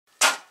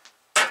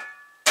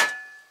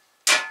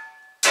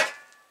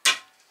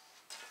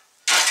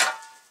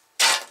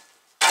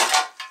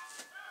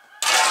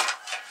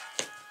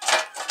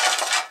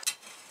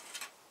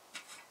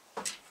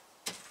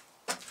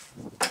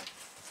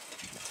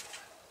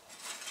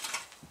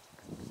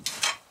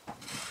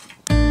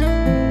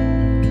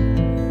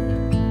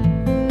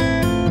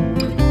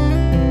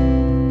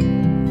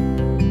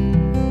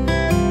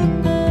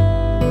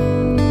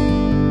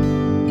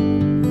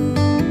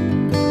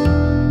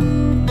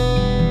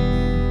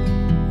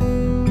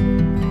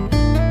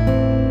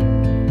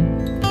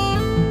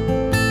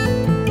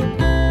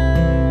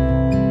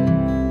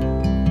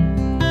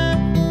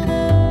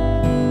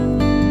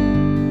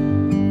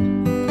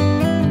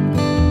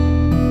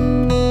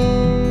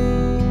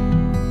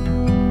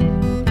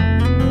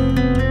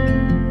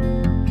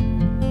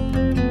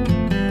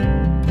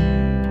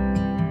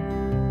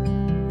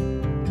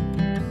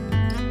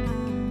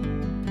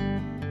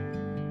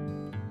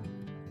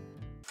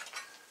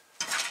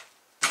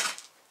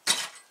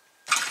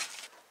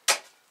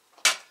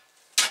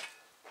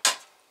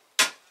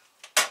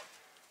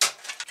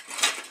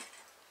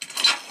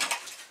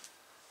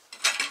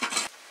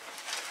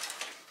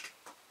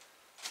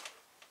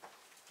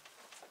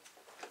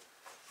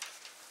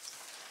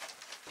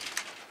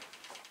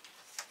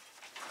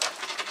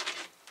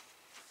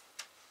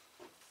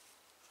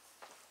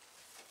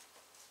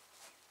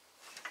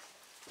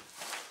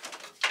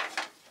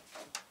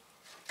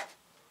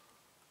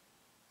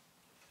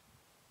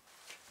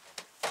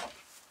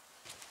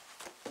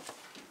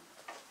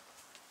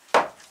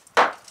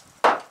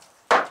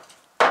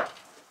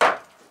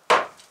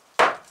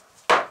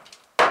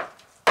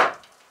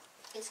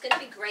It's going to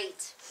be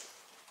great.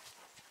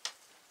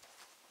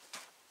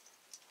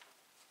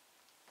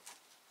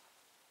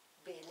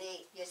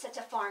 Really, you're such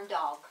a farm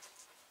dog.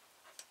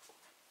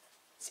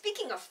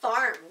 Speaking of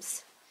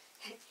farms,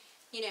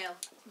 you know,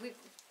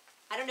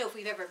 I don't know if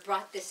we've ever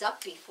brought this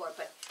up before,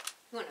 but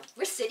you know,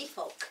 we're city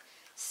folk.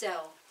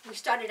 So we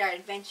started our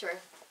adventure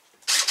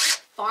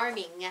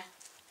farming.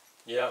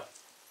 Yeah.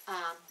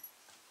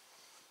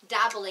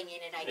 Dabbling in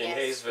it, I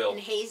guess. In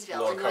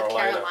Hayesville, in North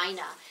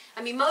Carolina.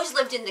 I mean, Mo's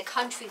lived in the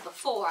country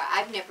before.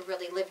 I've never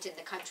really lived in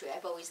the country.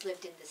 I've always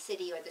lived in the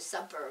city or the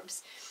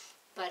suburbs.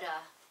 But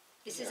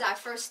this is our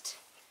first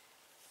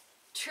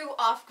true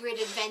off-grid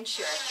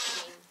adventure.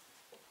 I mean,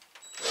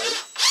 right.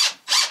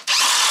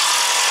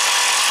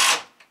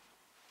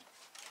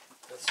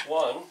 That's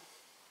one.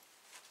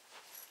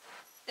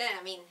 Then,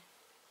 I mean,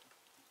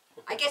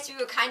 I guess we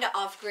were kind of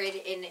off-grid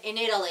in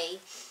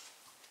Italy.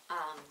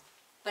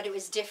 But it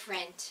was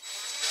different.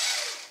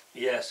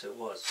 Yes, it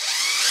was.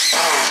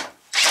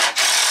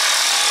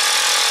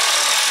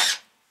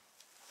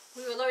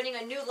 We were learning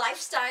a new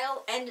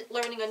lifestyle and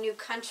learning a new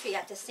country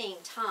at the same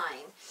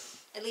time.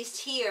 At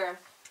least here,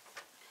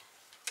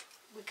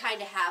 we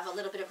kind of have a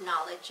little bit of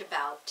knowledge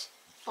about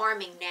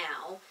farming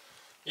now.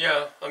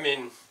 Yeah, I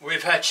mean,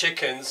 we've had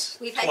chickens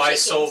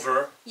twice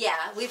over.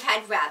 Yeah, we've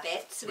had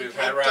rabbits. We've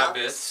had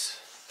rabbits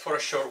for a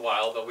short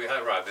while, but we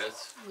had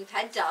rabbits. We've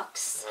had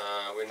ducks.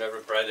 We never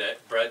bred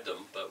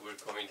them, but we're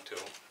going to.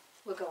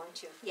 We're going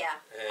to, yeah.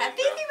 And, have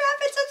baby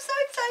rabbits, I'm so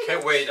excited.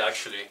 Can't wait,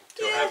 actually,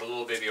 to have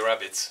little baby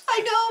rabbits.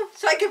 I know,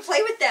 so I can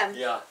play with them.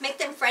 Yeah. Make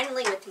them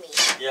friendly with me.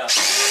 Yeah.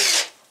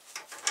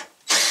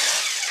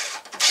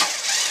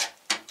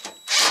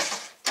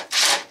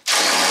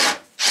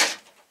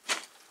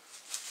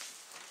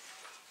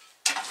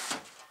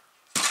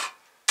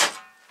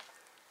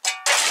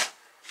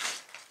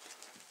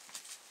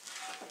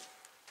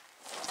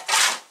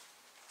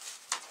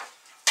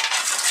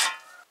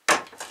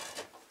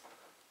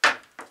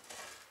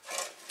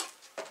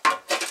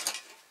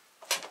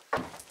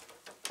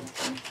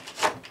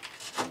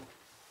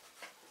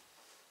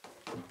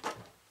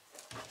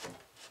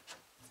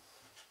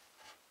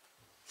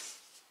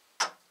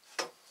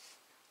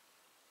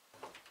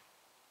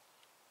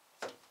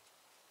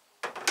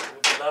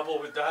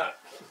 Level with that.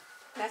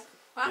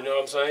 You know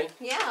what I'm saying?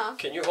 Yeah.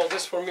 Can you hold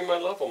this for me, my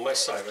love, on my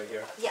side right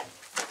here? Yeah.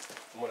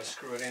 I'm going to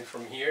screw it in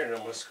from here, and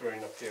I'm going to screw it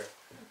in up here.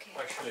 Okay.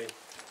 Actually,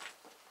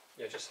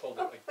 yeah, just hold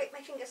it. Oh, wait, my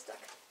finger's stuck.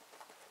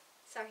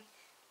 Sorry.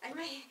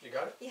 You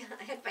got it? Yeah,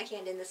 I had my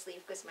hand in the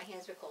sleeve because my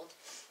hands were cold.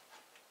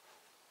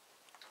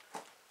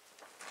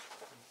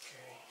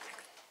 Okay.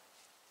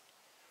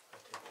 I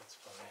think that's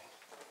fine.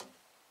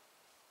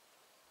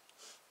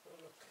 Oh,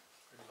 look.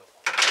 Pretty level.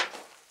 A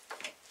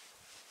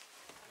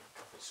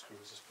couple of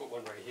screws. Just put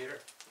one right here.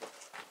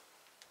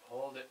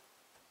 Hold it.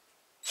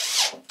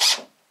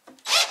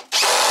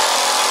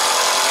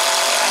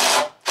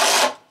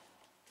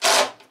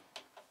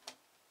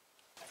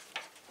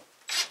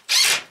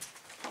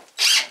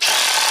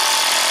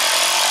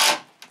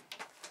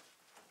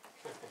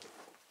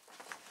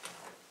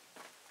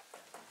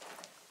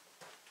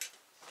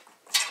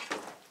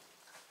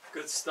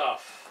 Good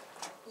stuff.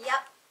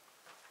 Yep.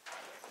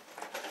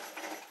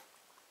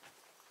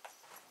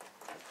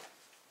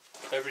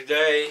 Every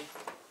day,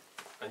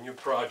 a new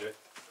project,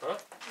 huh?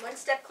 One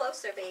step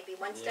closer, baby.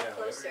 One step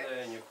closer. Every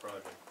day a new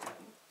project.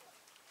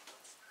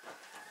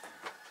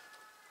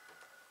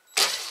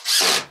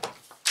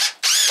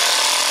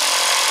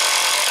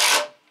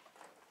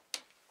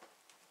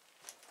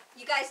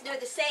 You guys know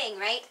the saying,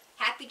 right?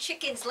 Happy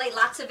chickens lay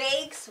lots of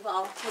eggs.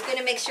 Well, we're going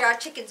to make sure our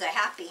chickens are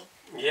happy.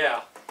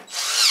 Yeah.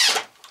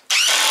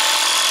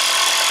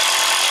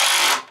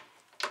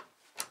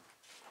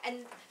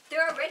 And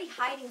they're already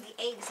hiding the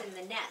eggs in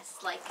the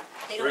nest. Like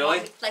they don't Really?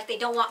 want me, like they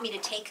don't want me to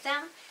take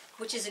them,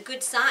 which is a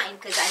good sign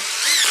because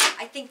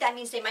I think that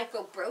means they might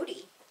grow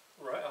Brody.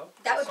 Right. Oh,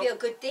 That would be a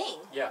good thing.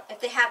 Yeah. If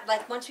they have,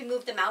 like, once we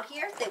move them out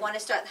here, they want to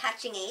start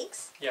hatching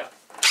eggs. Yeah.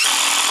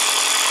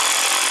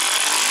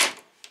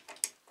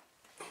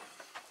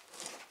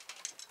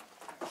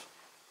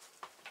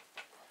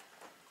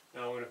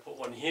 Now I'm going to put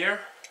one here.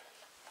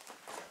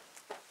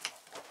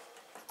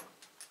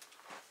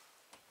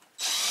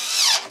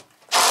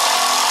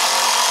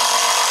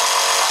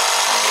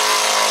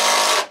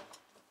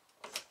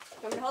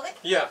 You want me to hold it?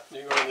 Yeah,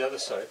 you go on the other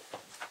side.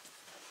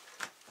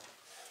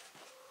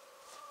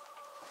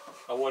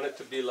 I want it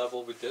to be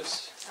level with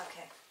this.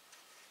 Okay.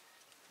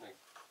 Like,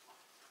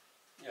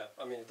 yeah,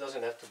 I mean, it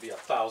doesn't have to be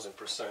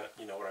 1,000%,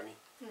 you know what I mean?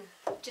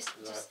 Just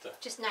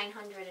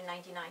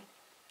 999.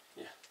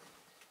 Yeah,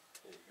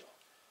 there you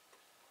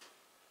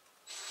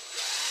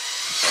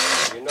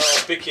go. You know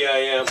how picky I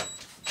am.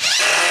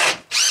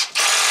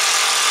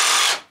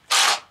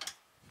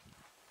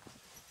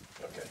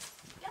 Okay.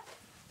 Yep.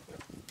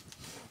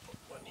 Put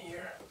one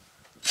here.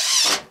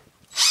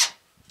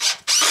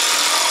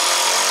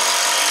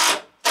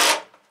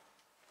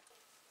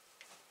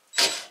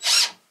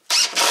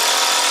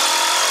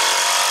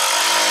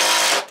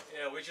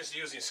 Yeah, we're just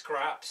using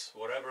scraps,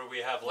 whatever we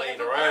have laying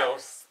Whatever around.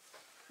 works.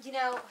 You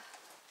know,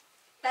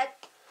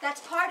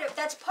 that's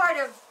part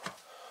of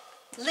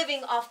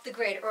living off the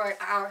grid, or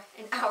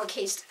in our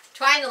case,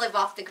 trying to live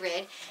off the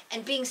grid,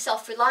 and being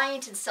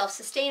self-reliant and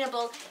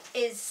self-sustainable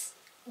is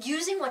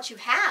using what you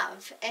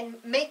have and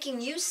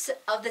making use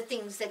of the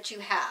things that you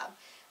have.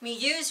 I mean,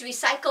 use,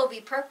 recycle,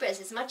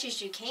 repurpose as much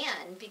as you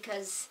can,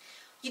 because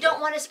you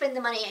don't want to spend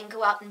the money and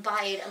go out and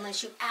buy it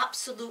unless you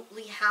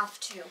absolutely have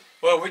to.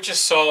 Well, we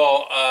just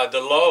saw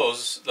the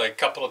Lowe's like a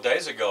couple of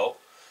days ago,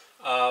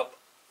 a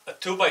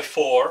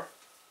 2x4,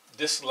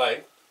 this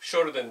length,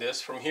 shorter than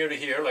this, from here to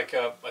here, like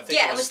I think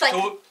it was like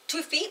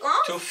 2 feet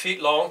long? 2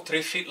 feet long,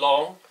 3 feet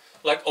long,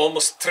 like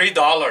almost $3.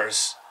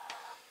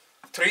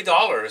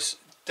 $3.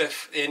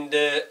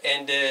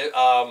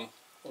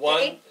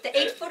 One, the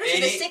 8 footers or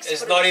the 6 footers?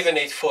 It's not even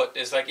 8 foot.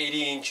 It's like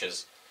 80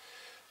 inches.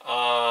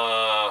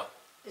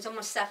 It's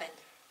almost 7.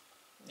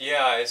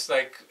 Yeah, it's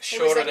like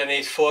shorter than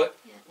 8 foot.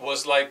 Yeah.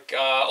 Was like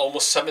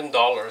almost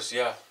 $7.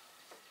 Yeah,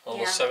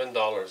 almost $7,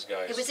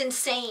 guys. It was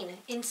insane,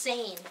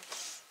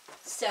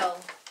 So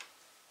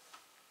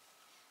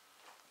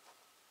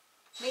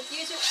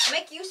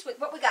make use with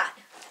what we got.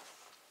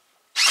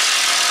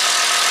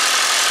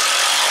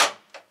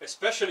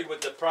 Especially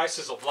with the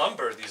prices of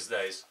lumber these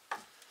days.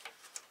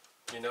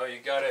 You know, you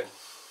gotta.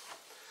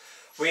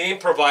 We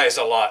improvise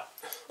a lot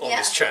on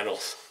this channel.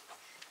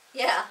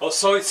 Yeah. Well,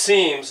 so it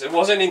seems. It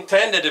wasn't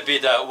intended to be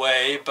that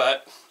way,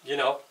 but you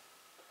know,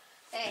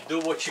 hey. you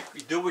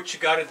do what you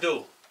gotta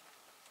do.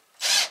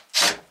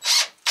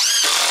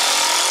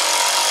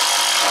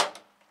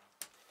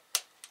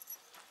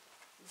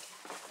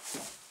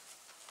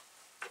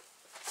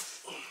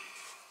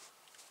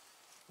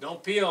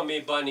 Don't pee on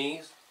me,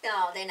 bunnies.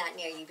 No, they're not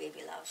near you,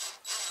 baby love.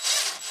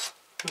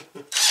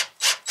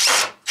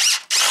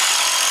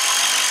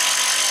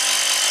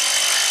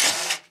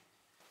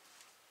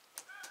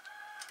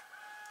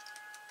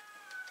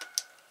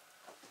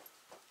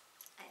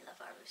 I love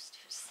our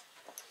roosters.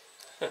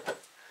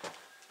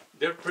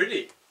 They're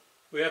pretty.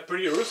 We have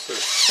pretty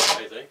roosters,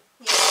 I think.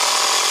 Yeah.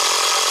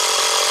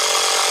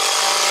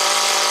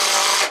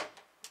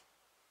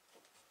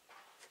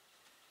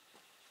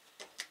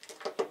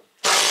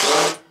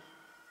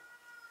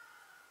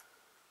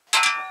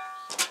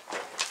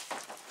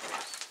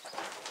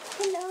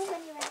 Hello,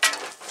 bunny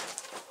rabbits.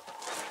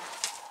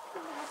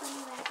 Hello,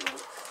 bunny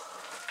rabbits.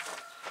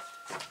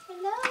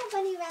 Hello,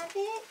 bunny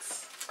rabbits.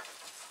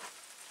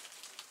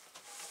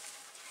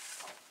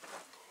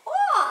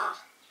 Oh,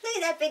 look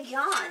at that big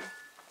yawn.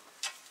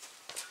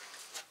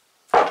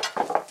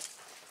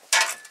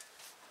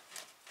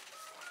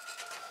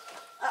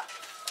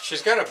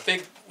 She's got a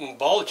big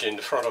bulge in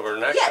the front of her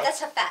neck. Yeah, that's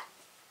her fat.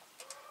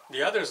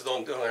 The others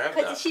don't have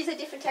Because that. she's a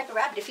different type of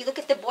rabbit. If you look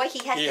at the boy,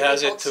 he has He the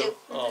has label it too. too.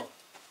 Oh,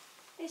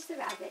 There's the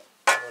rabbit.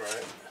 all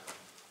right.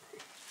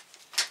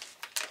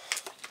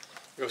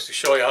 Goes to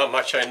show you how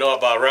much I know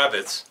about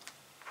rabbits.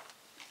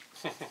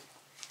 Oh,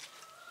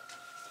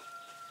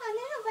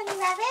 little bunny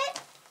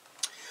rabbit.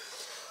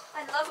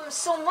 I love him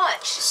so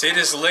much.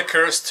 Cities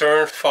lickers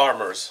turn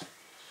farmers.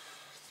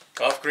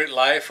 Off-grid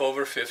life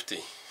over 50.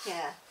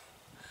 Yeah.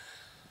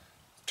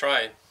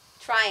 Trying.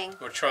 Trying.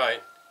 We're trying.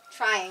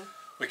 Trying.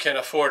 We can't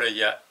afford it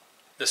yet,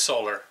 the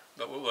solar,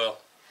 but we will.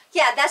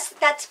 Yeah,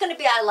 that's going to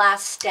be our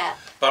last step.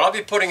 But I'll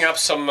be putting up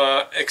some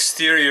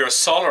exterior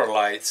solar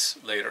lights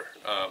later.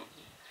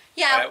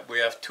 Yeah. We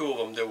have 2 of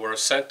them that were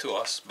sent to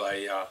us by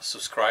a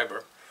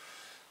subscriber.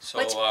 So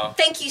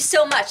thank you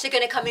so much. They're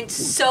going to come in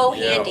so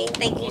handy.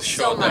 Thank you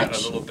so much. We'll show that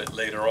a little bit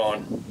later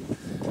on.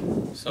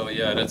 So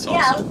yeah, that's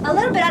awesome. Yeah, a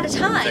little bit at a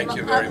time. Thank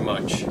you very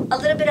much. A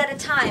little bit at a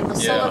time. A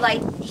solar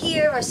light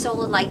here, a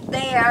solar light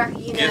there.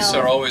 You know. Gifts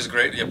are always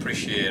greatly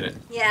appreciated.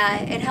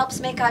 Yeah, it helps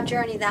make our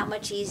journey that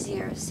much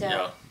easier. So.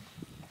 Yeah.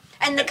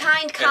 And the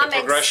kind comments.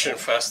 And the progression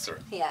faster.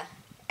 Yeah,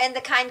 and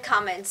the kind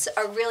comments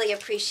are really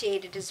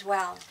appreciated as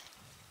well.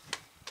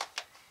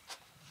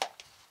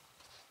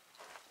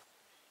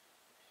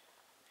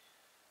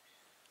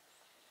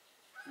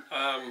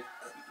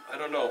 I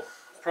don't know.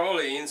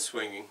 Probably in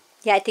swinging.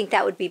 Yeah, I think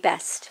that would be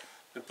best.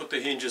 And put the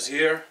hinges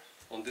here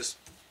on this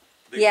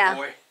big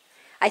boy.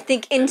 I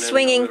think in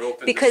swinging,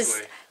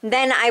 because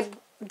then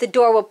the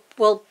door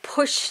will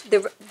push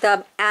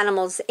the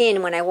animals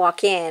in when I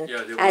walk in,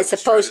 as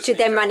opposed to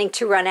them running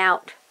to run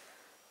out.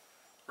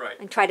 Right.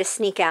 And try to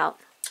sneak out.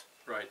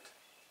 Right.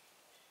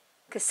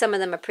 Because some of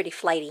them are pretty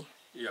flighty.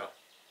 Yeah.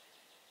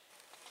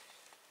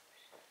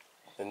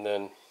 And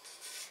then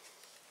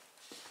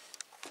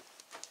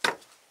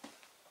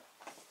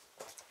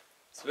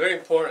it's very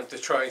important to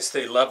try and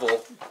stay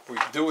level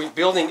with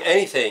building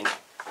anything,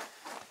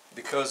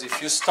 because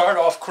if you start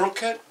off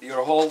crooked,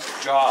 your whole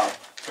job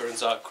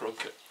turns out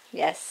crooked.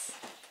 Yes.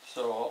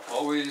 So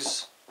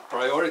always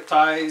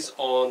prioritize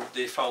on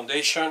the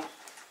foundation.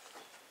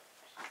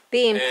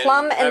 Being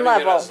plumb and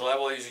level. It as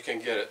level as you can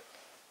get it.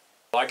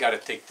 I got to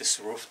take this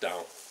roof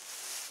down.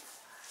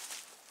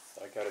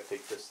 I got to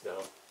take this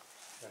down.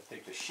 I got to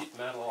take the sheet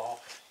metal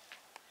off.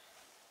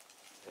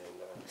 And,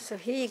 so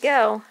here you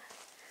go.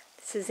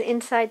 This is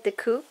inside the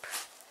coop.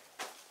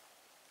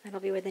 That'll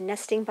be where the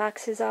nesting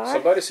boxes are.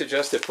 Somebody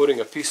suggested putting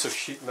a piece of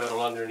sheet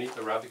metal underneath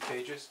the rabbit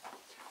cages.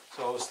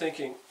 So I was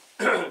thinking,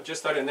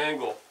 just at an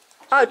angle,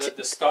 so that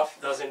the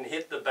stuff doesn't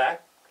hit the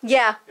back.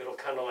 Yeah. It'll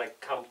kind of like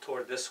come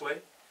toward this way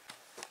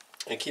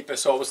and keep it.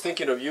 So I was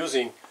thinking of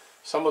using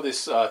some of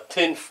this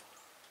tin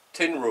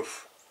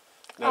roof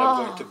that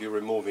I'm going to be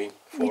removing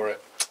for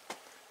it.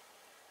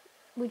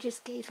 We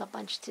just gave a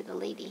bunch to the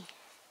lady.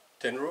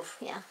 Tin roof?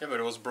 Yeah. Yeah, but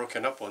it was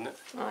broken up, wasn't it?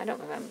 Oh, I don't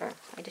remember.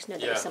 I just know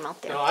there was some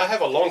out there. No, I have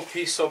a long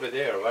piece over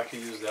there. I could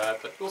use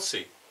that, but we'll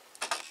see.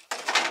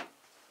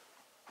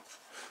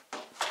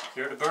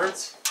 Hear the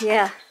birds?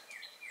 Yeah.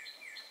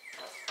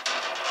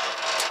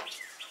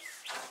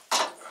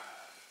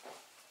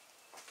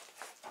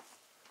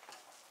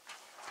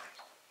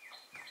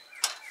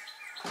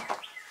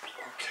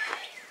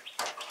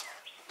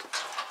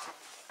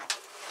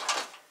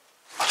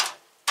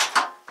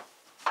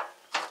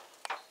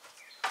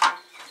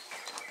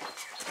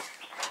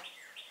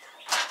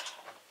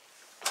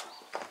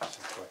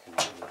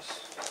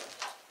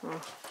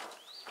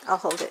 I'll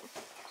hold it.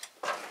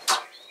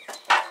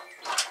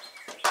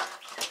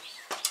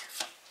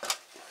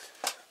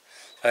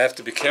 I have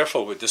to be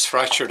careful with this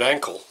fractured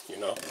ankle, you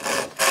know.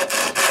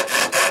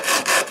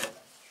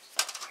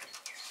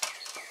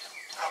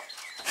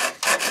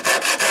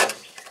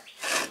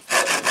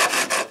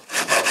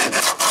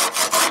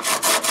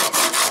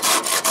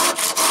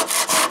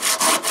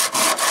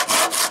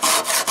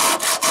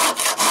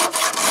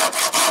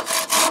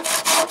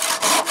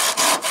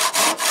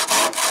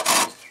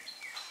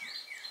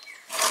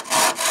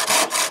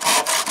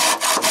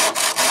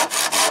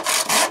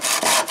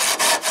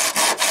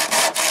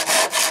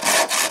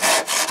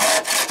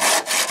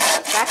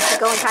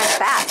 Going kind of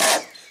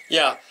fast.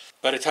 Yeah,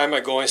 by the time I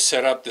go and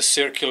set up the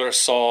circular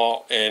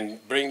saw and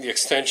bring the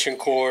extension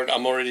cord,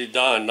 I'm already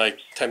done like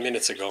 10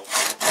 minutes ago.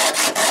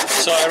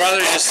 So I rather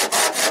just,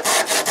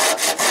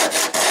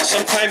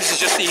 sometimes it's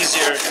just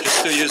easier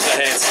just to use the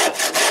hand saw.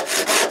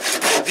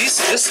 And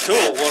this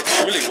tool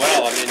works really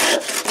well. I mean,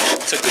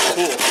 it's a good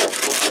tool.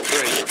 It works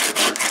great.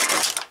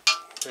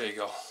 There you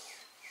go.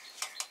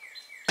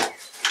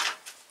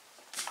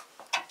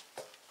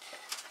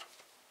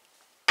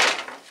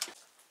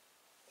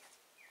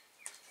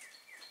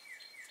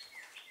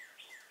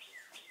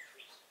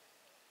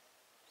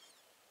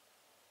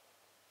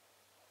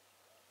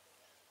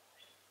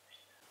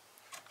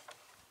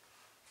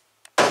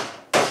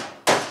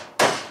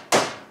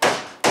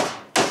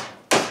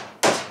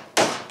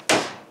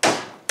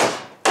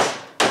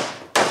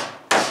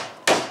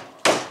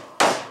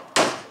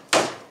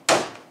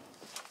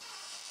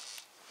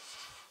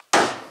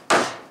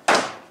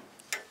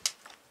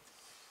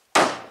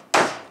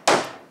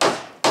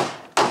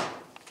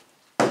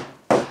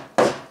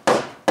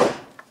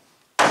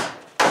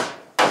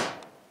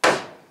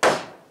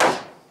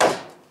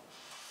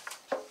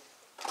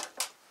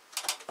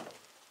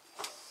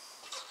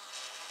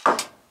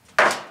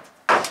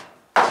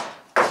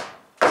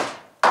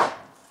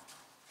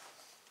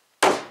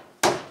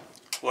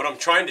 What I'm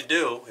trying to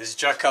do is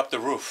jack up the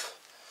roof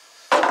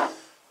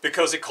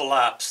because it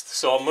collapsed.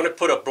 So I'm going to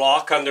put a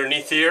block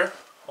underneath here,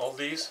 all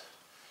these,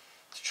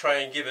 to try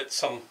and give it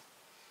some,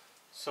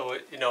 so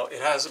it, you know,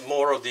 it has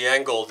more of the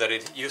angle that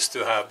it used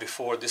to have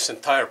before this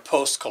entire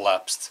post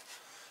collapsed.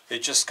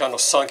 It just kind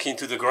of sunk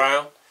into the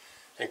ground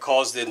and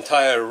caused the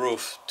entire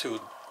roof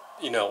to,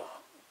 you know,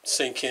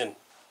 sink in.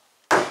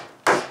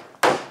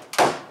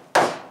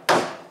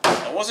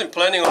 I wasn't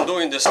planning on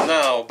doing this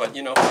now, but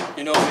you know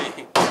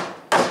me.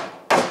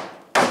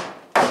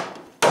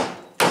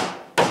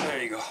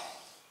 There you go.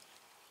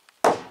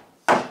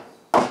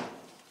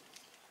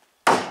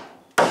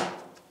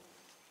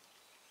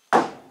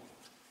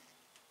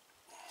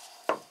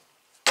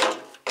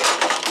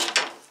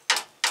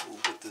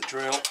 Get the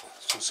drill,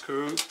 some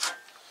screws.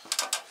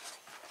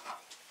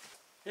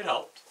 It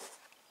helped.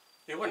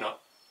 It went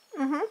up.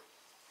 Mm-hmm.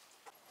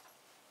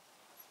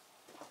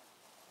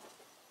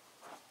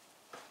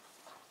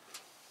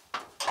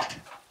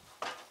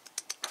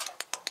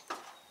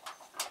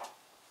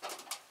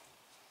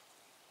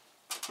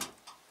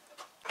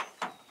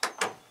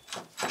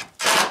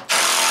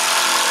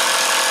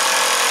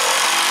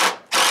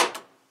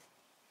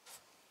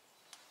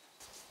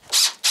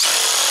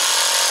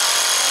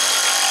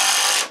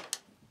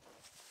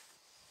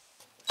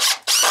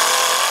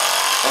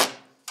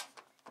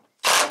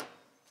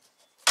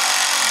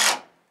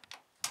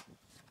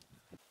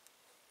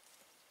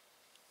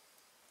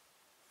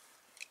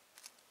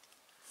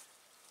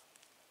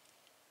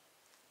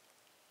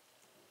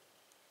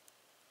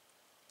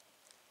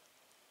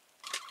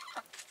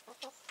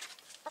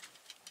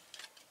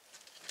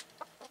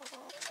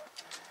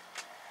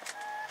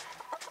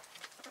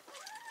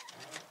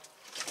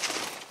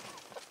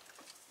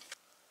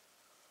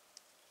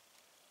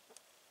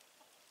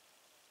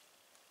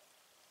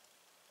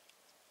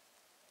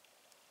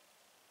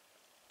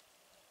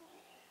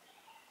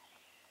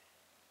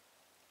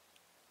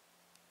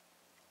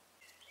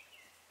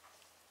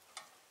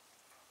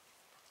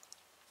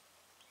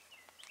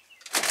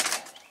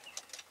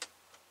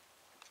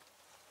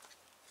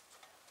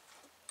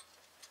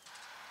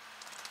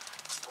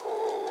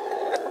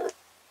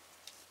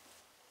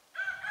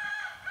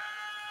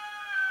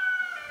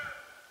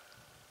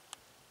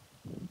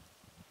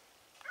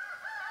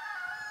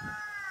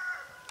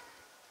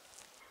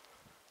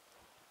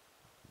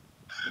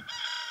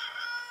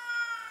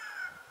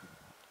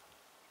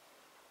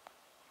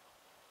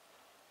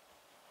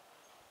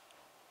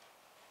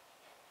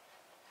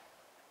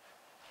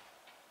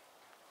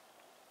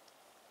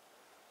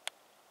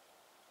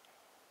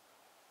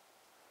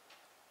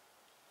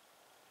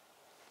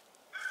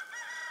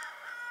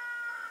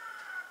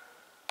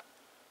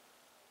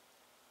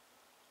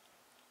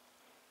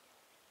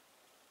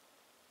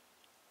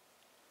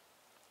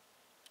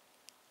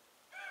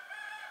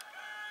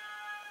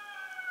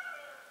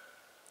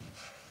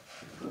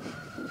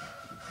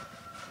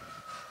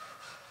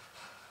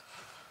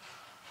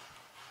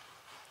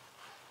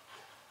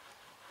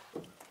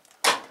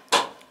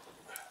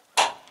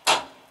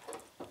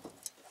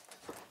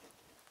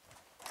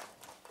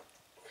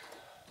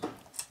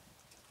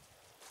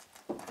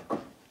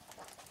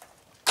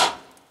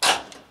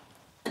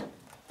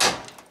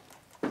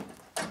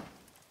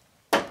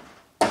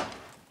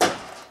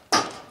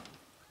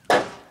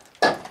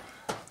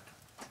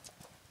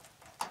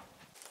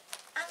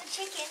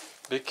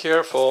 Be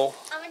careful.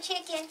 I'm a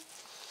chicken.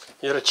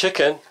 You're a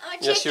chicken? I'm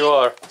a chicken. Yes, you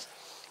are.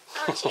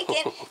 I'm a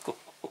chicken.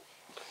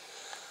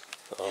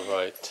 All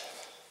right.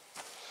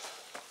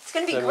 It's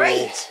going to be Let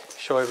great. me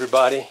show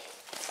everybody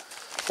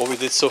what we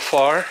did so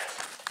far.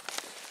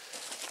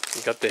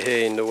 We got the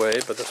hay in the way,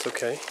 but that's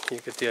okay. You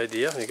get the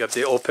idea. You got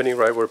the opening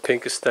right where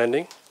Pink is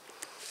standing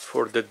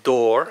for the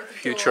door,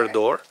 future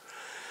door.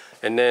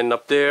 And then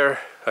up there,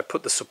 I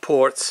put the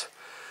supports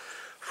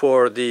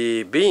for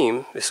the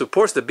beam. It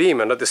supports the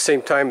beam, and at the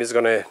same time, it's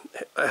going to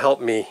help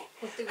me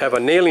have a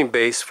nailing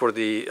base for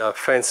the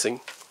fencing,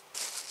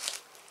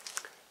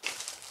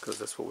 because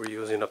that's what we're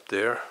using up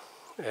there,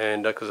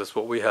 and because that's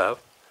what we have.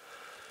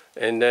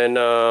 And then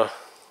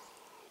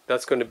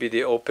that's going to be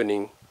the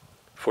opening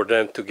for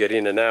them to get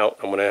in and out.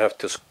 I'm going to have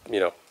to, you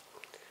know,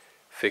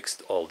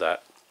 fix all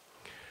that,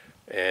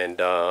 and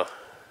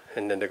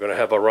then they're going to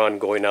have a run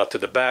going out to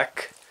the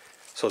back,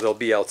 so they'll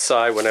be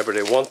outside whenever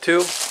they want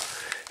to.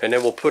 And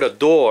then we'll put a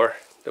door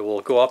that will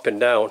go up and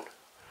down,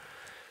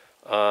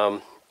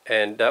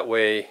 and that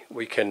way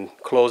we can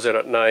close it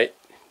at night,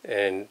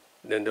 and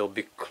then they'll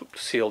be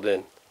sealed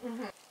in.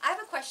 I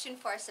have a question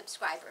for our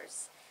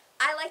subscribers.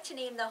 I like to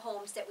name the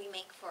homes that we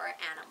make for our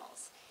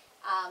animals.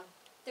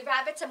 The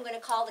rabbits I'm going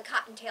to call the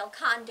Cottontail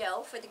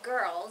Condo for the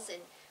girls,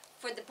 and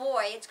for the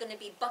boy it's going to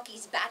be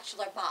Bucky's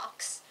Bachelor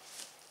Box.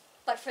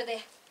 But for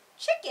the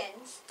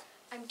chickens,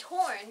 I'm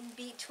torn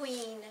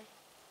between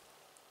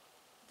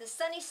the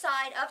Sunny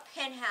Side Up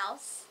Hen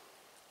House,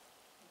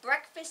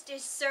 Breakfast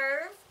is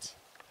Served,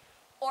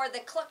 or the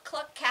Cluck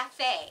Cluck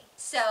Cafe.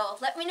 So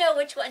let me know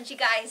which ones you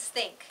guys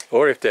think.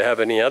 Or if they have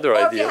any other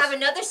ideas. Or if you have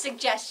another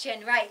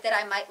suggestion, right, that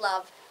I might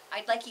love,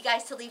 I'd like you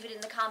guys to leave it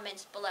in the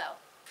comments below.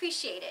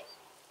 Appreciate it.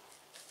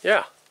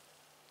 Yeah.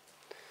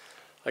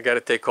 I got to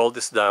take all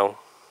this down.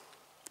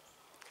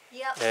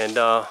 Yep. And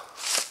I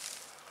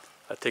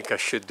think I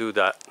should do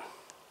that.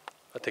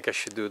 I think I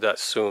should do that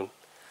soon.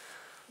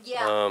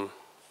 Yeah.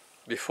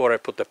 Before I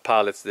put the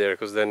pallets there,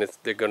 because then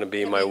they're going to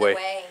be in my way.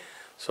 way.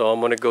 So I'm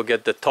going to go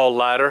get the tall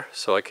ladder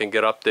so I can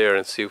get up there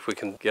and see if we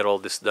can get all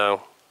this down.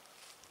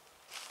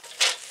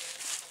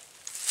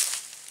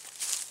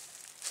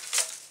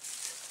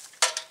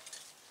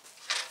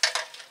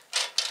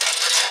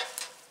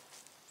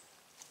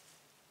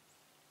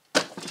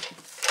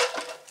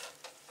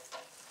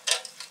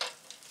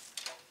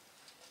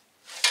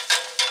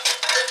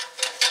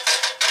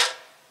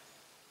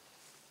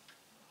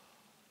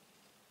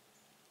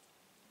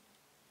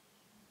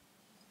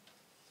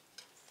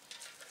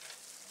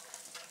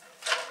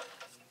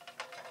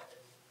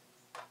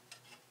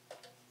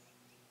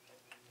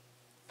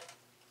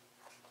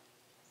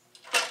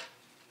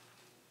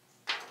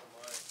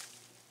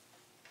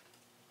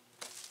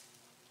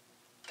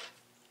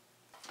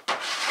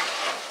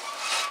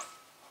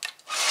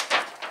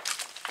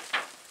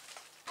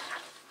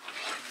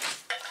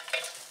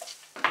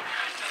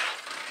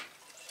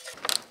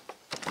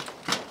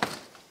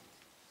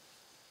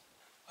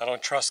 I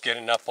don't trust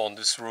getting up on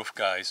this roof,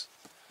 guys.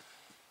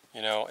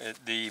 You know,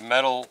 the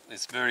metal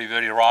is very,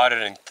 very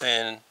rotted and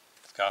thin.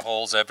 It's got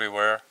holes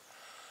everywhere.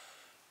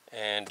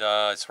 And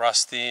it's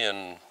rusty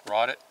and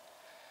rotted.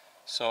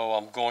 So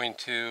I'm going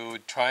to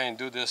try and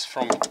do this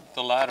from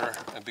the ladder,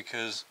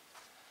 because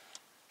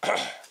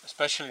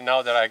especially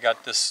now that I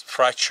got this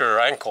fractured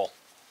ankle.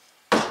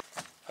 I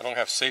don't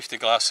have safety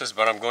glasses,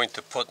 but I'm going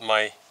to put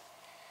my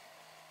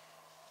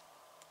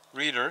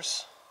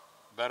readers,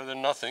 better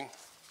than nothing.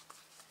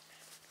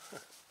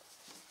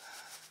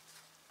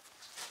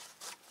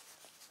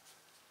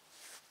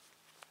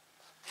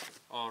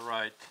 All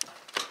right.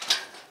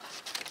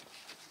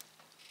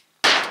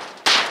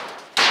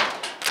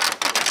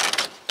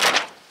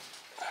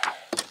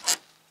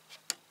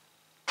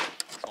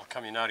 It's all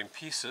coming out in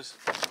pieces.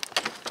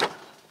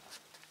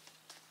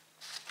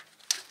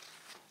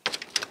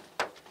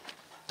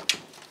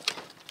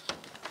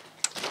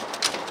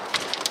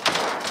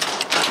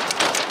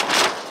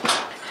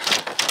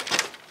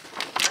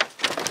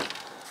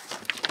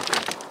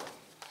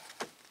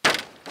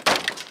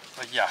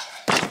 But yeah,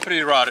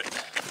 pretty rotted.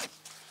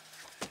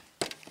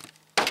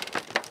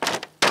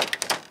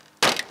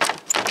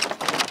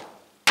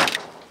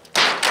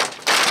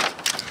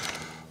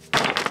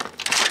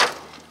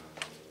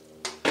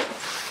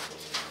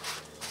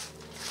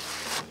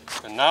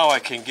 Now I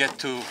can get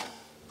to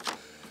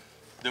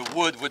the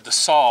wood with the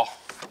saw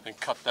and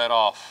cut that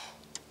off.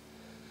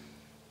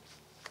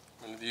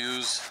 I'm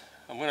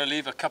going to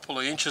leave a couple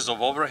of inches of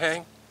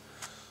overhang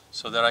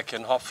so that I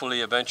can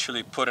hopefully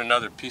eventually put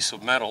another piece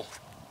of metal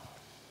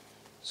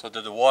so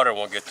that the water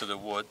won't get to the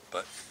wood.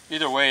 But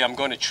either way, I'm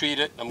going to treat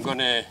it. I'm going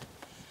to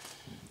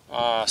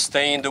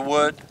stain the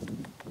wood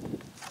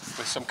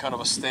with some kind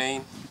of a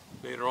stain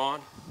later on.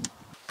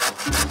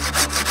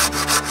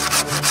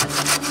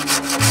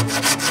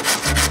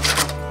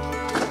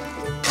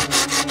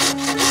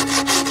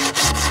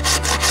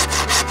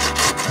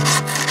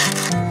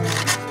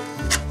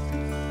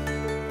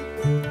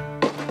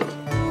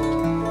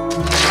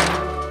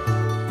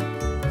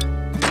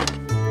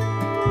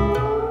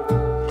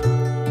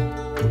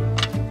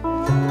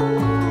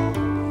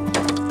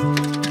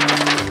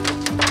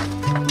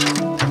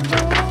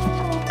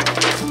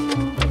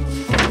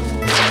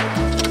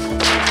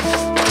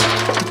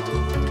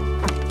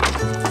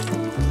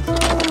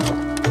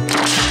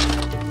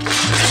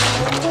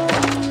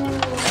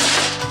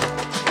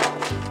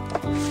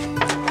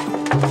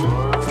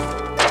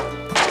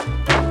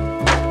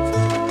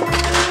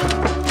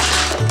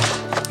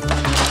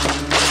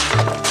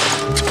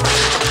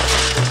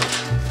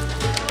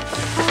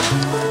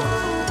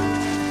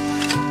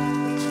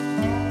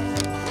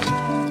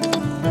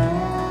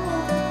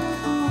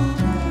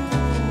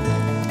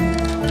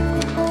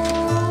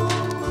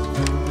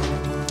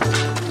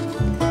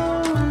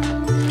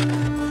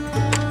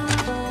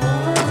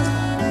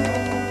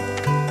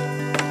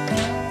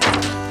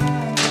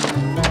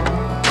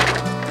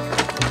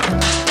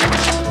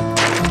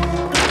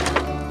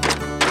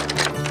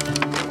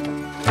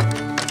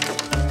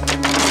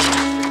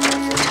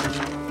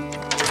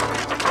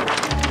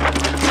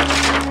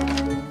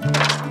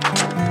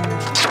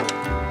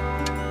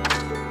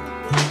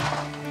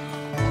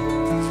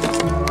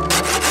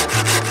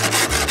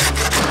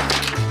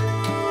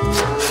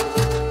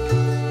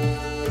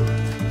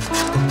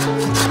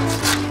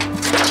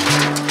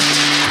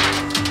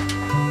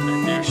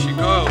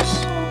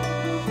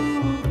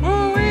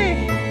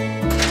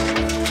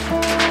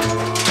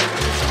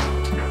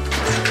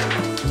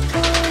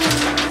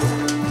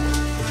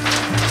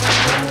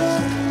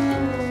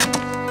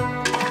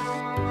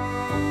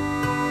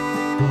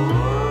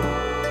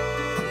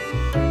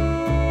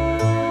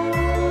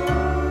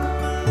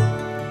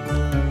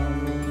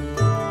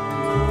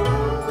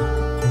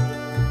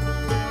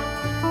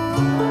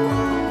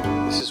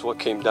 This is what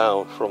came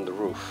down from the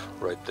roof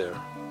right there.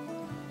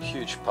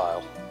 Huge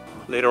pile.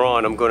 Later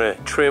on I'm going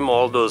to trim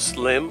all those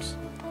limbs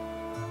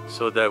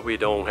so that we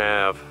don't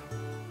have,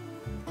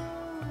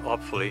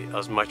 hopefully,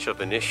 as much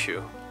of an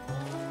issue.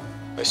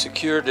 I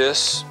secured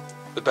this.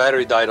 The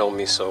battery died on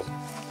me, so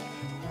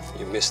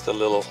you missed a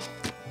little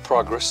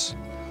progress,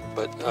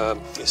 but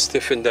it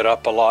stiffened it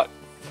up a lot,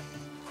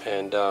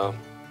 and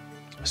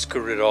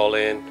screwed it all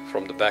in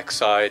from the back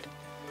side.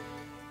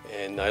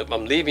 And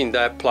I'm leaving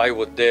that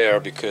plywood there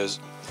because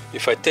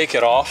if I take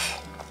it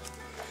off,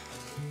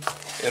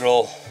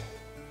 it'll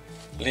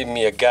leave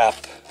me a gap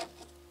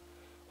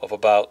of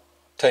about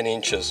 10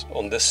 inches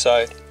on this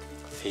side,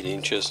 8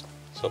 inches,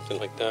 something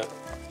like that.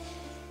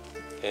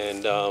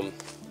 And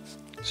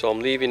so I'm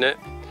leaving it.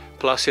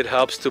 Plus it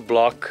helps to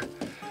block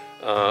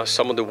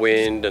some of the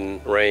wind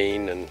and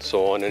rain and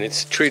so on. And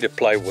it's treated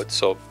plywood,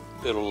 so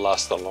it'll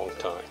last a long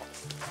time.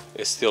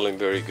 It's still in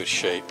very good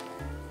shape.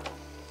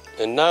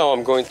 And now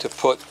I'm going to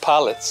put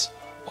pallets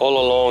all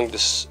along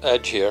this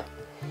edge here,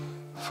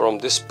 from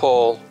this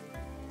pole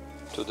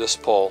to this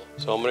pole.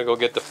 So I'm going to go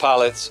get the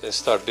pallets and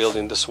start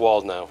building this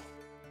wall now.